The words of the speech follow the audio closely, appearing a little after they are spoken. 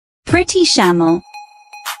Pretty camel.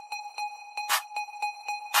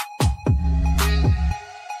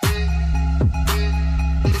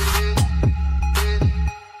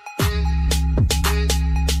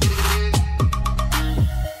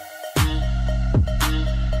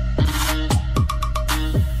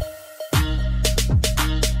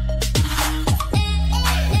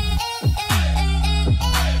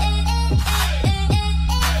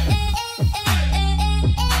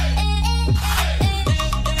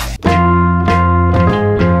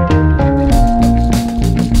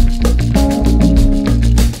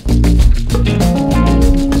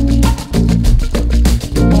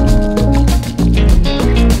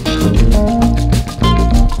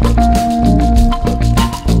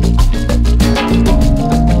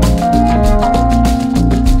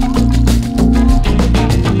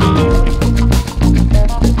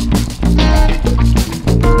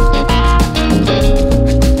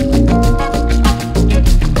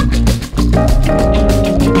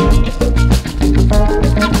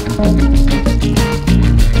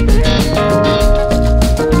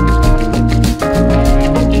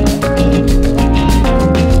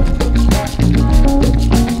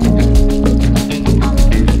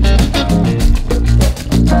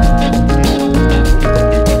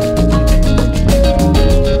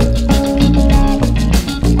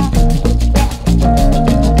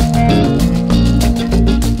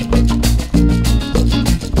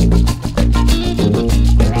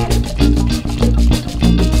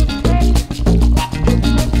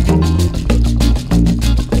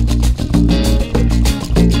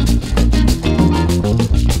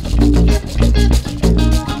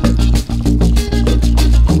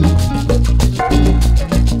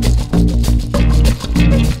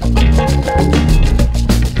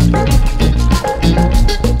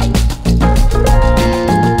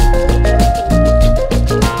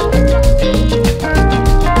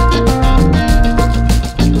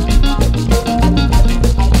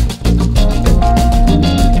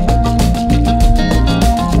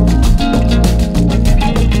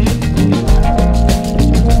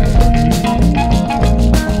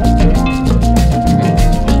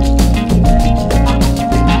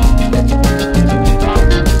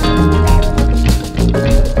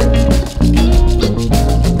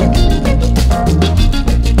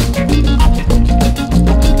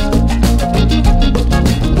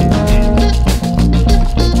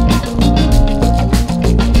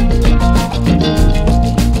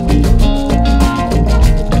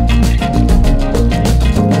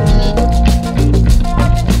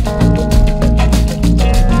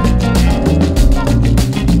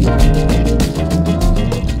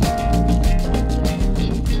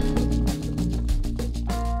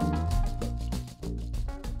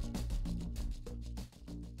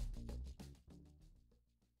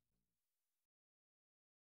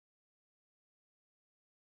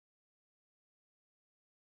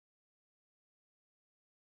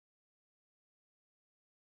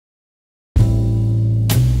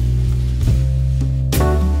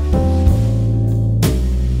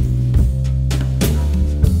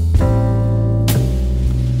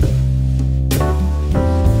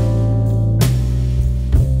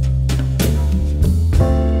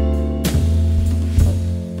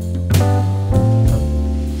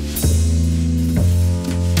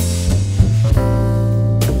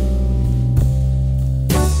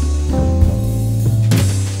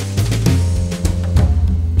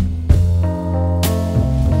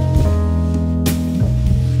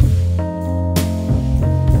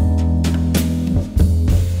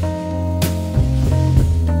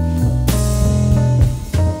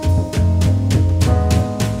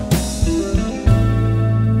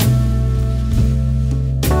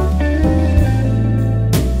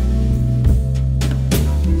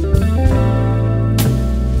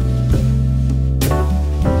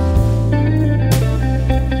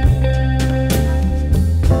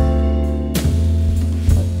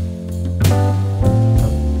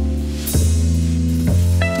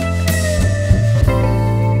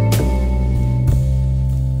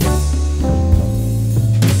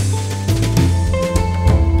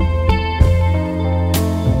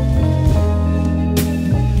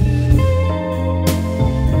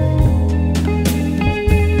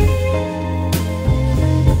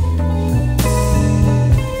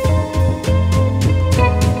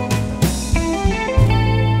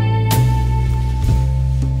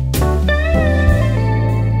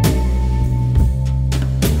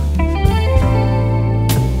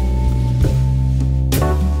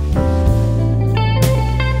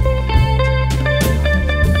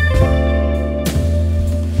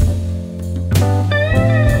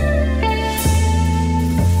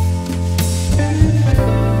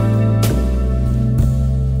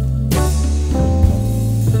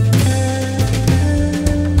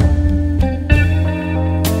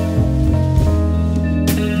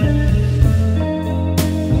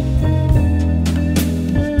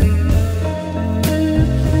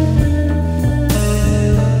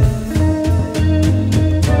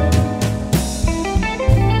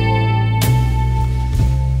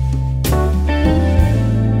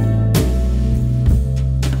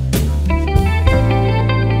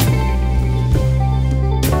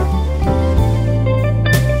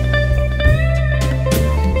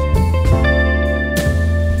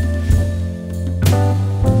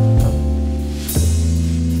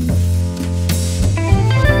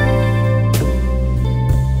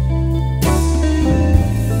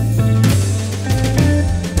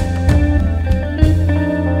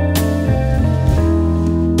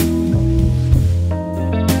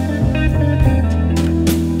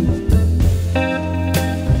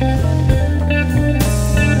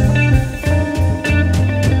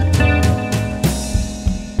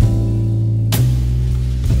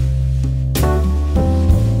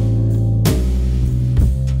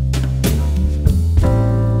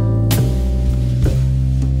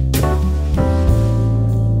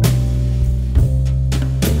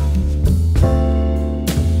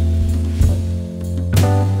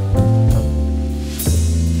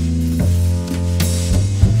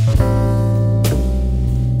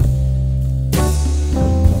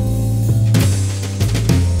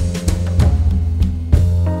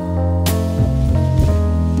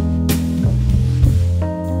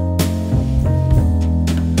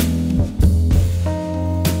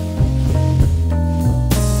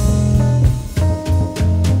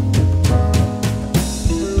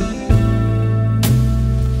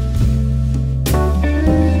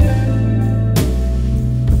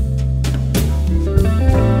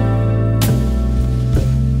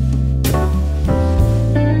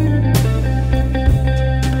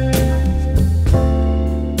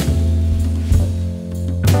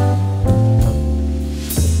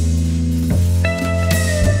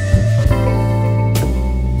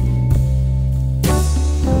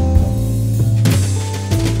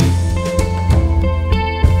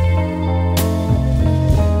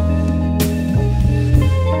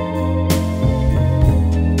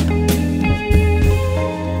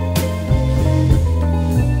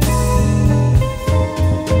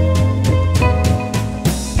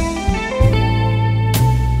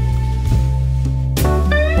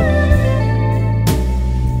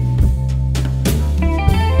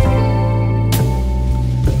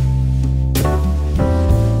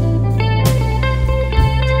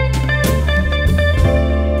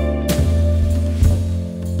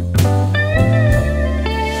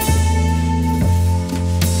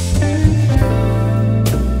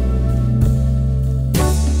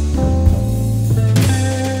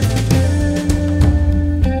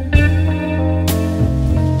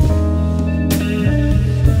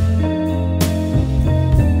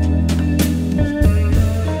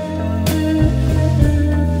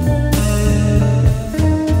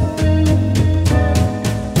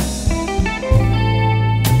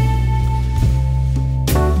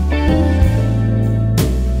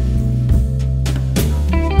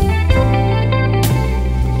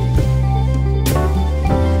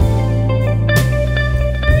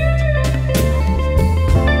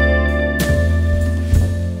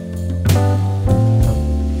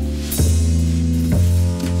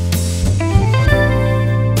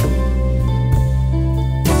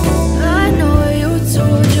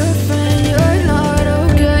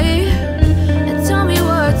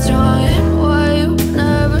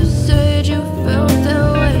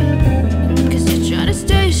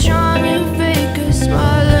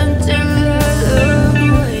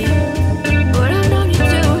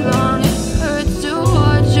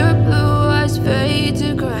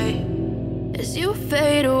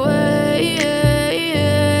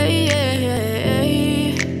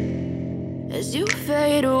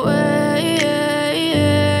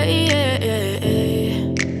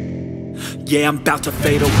 Yeah, I'm about to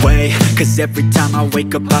fade away, cause every time I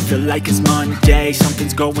wake up I feel like it's Monday.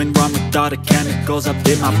 Something's going wrong with all the chemicals up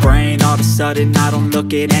in my brain. All of a sudden I don't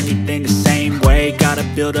look at anything the same way. Gotta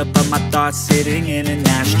build up of my thoughts sitting in an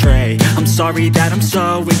ashtray. I'm sorry that I'm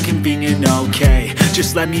so inconvenient, okay.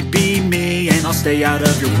 Just let me be me and I'll stay out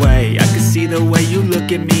of your way. I can see the way you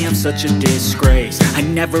look at me, I'm such a disgrace. I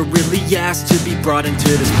never really asked to be brought into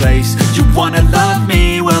this place. You wanna love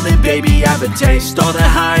me? Well then baby, have a taste. All the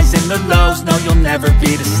highs and the lows, no, you'll never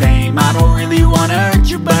be the same. I don't really wanna hurt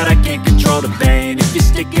you, but I can't control the pain. If you're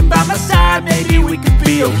sticking by my side, maybe we could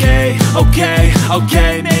be okay.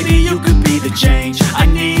 Okay, maybe you could be the change I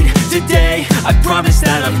need today. I promise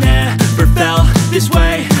that I've never felt this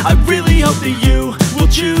way. I really hope that you will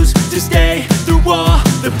choose to stay through all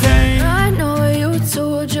the pain. I know you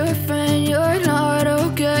told your friend you're not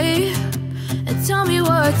okay, and tell me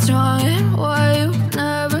what's wrong and why you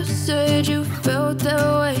never said you felt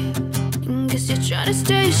that way. Guess you're trying to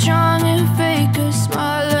stay strong and fake a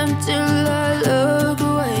smile until I look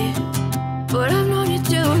away. But I've known you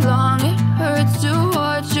too long, it hurts to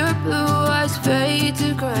watch your blue eyes fade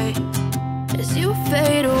to gray as you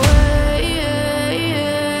fade away.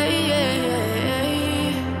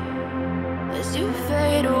 As you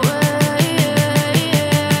fade away.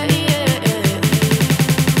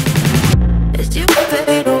 As you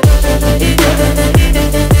fade away.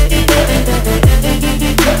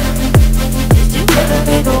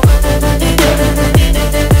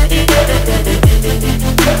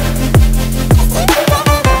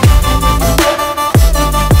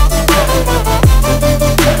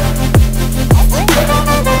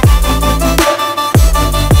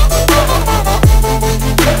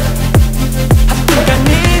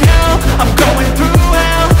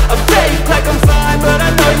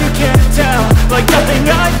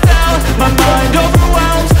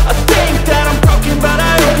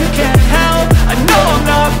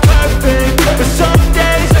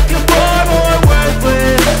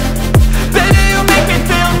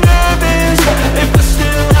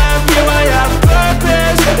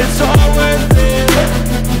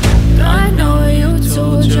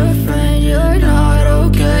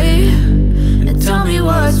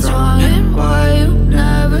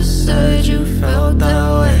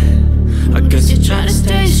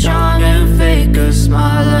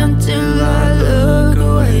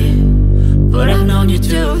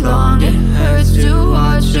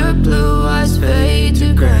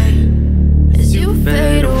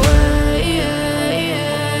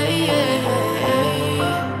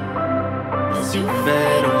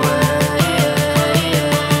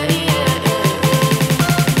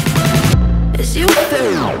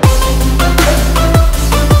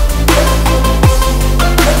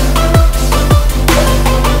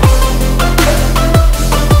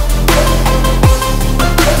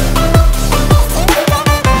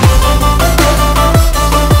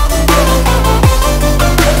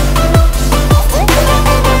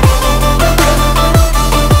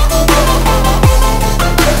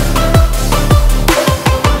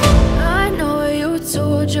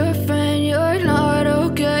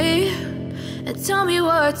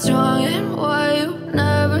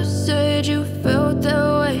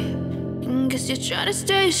 Trying to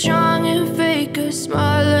stay strong and